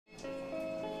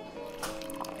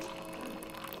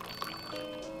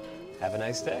Have a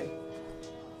nice day.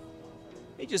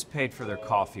 They just paid for their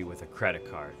coffee with a credit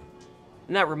card.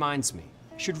 And that reminds me,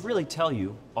 I should really tell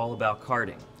you all about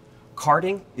carding.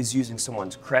 Carding is using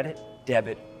someone's credit,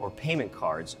 debit, or payment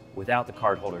cards without the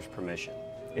cardholder's permission.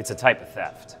 It's a type of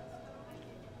theft.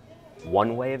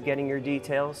 One way of getting your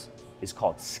details is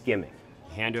called skimming.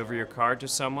 Hand over your card to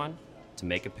someone to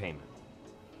make a payment.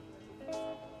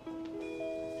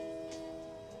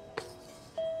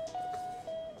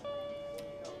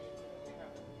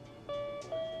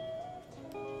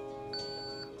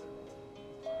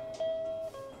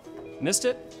 Missed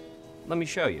it? Let me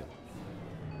show you.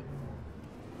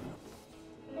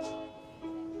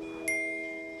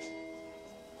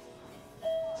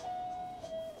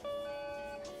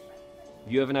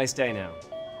 You have a nice day now.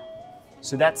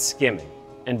 So that's skimming,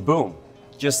 and boom,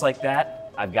 just like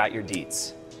that, I've got your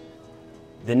deets.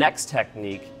 The next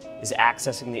technique is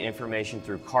accessing the information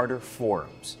through Carder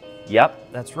forums.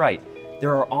 Yep, that's right.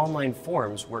 There are online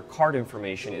forums where card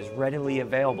information is readily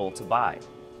available to buy.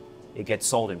 It gets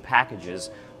sold in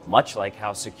packages, much like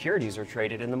how securities are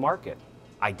traded in the market.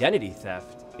 Identity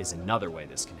theft is another way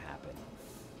this can happen.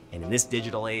 And in this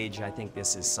digital age, I think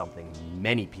this is something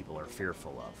many people are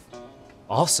fearful of.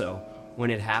 Also, when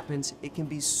it happens, it can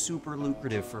be super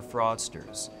lucrative for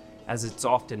fraudsters, as it's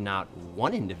often not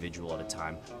one individual at a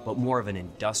time, but more of an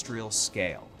industrial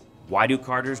scale. Why do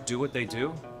carders do what they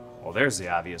do? Well, there's the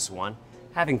obvious one.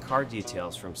 Having card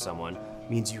details from someone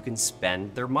means you can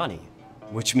spend their money,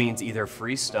 which means either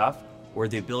free stuff or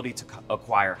the ability to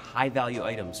acquire high-value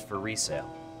items for resale.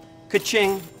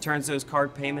 Ka-ching turns those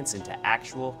card payments into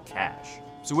actual cash.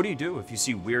 So what do you do if you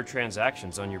see weird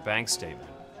transactions on your bank statement?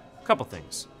 A couple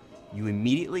things. You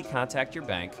immediately contact your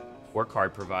bank or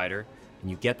card provider and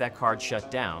you get that card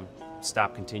shut down,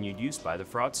 stop continued use by the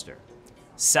fraudster.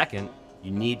 Second,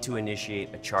 you need to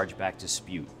initiate a chargeback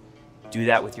dispute. Do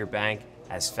that with your bank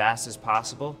as fast as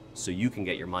possible so you can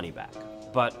get your money back.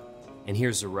 But, and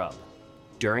here's the rub,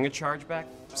 during a chargeback,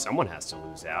 someone has to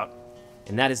lose out,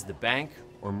 and that is the bank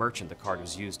or merchant the card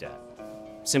was used at.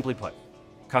 Simply put,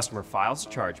 customer files a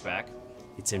chargeback,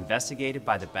 it's investigated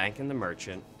by the bank and the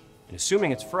merchant, and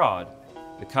assuming it's fraud,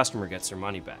 the customer gets their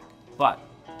money back. But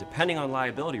depending on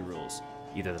liability rules,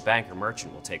 either the bank or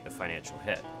merchant will take the financial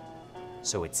hit.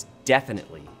 So it's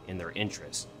definitely in their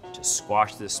interest to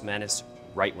squash this menace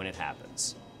right when it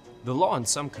happens. The law in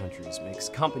some countries makes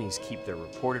companies keep their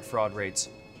reported fraud rates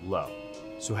low.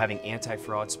 So having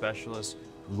anti-fraud specialists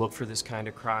who look for this kind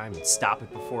of crime and stop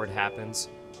it before it happens,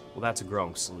 well, that's a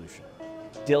growing solution.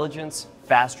 Diligence,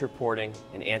 fast reporting,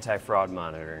 and anti-fraud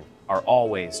monitoring are all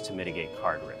ways to mitigate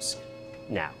card risk.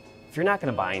 Now, if you're not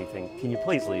going to buy anything, can you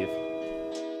please leave?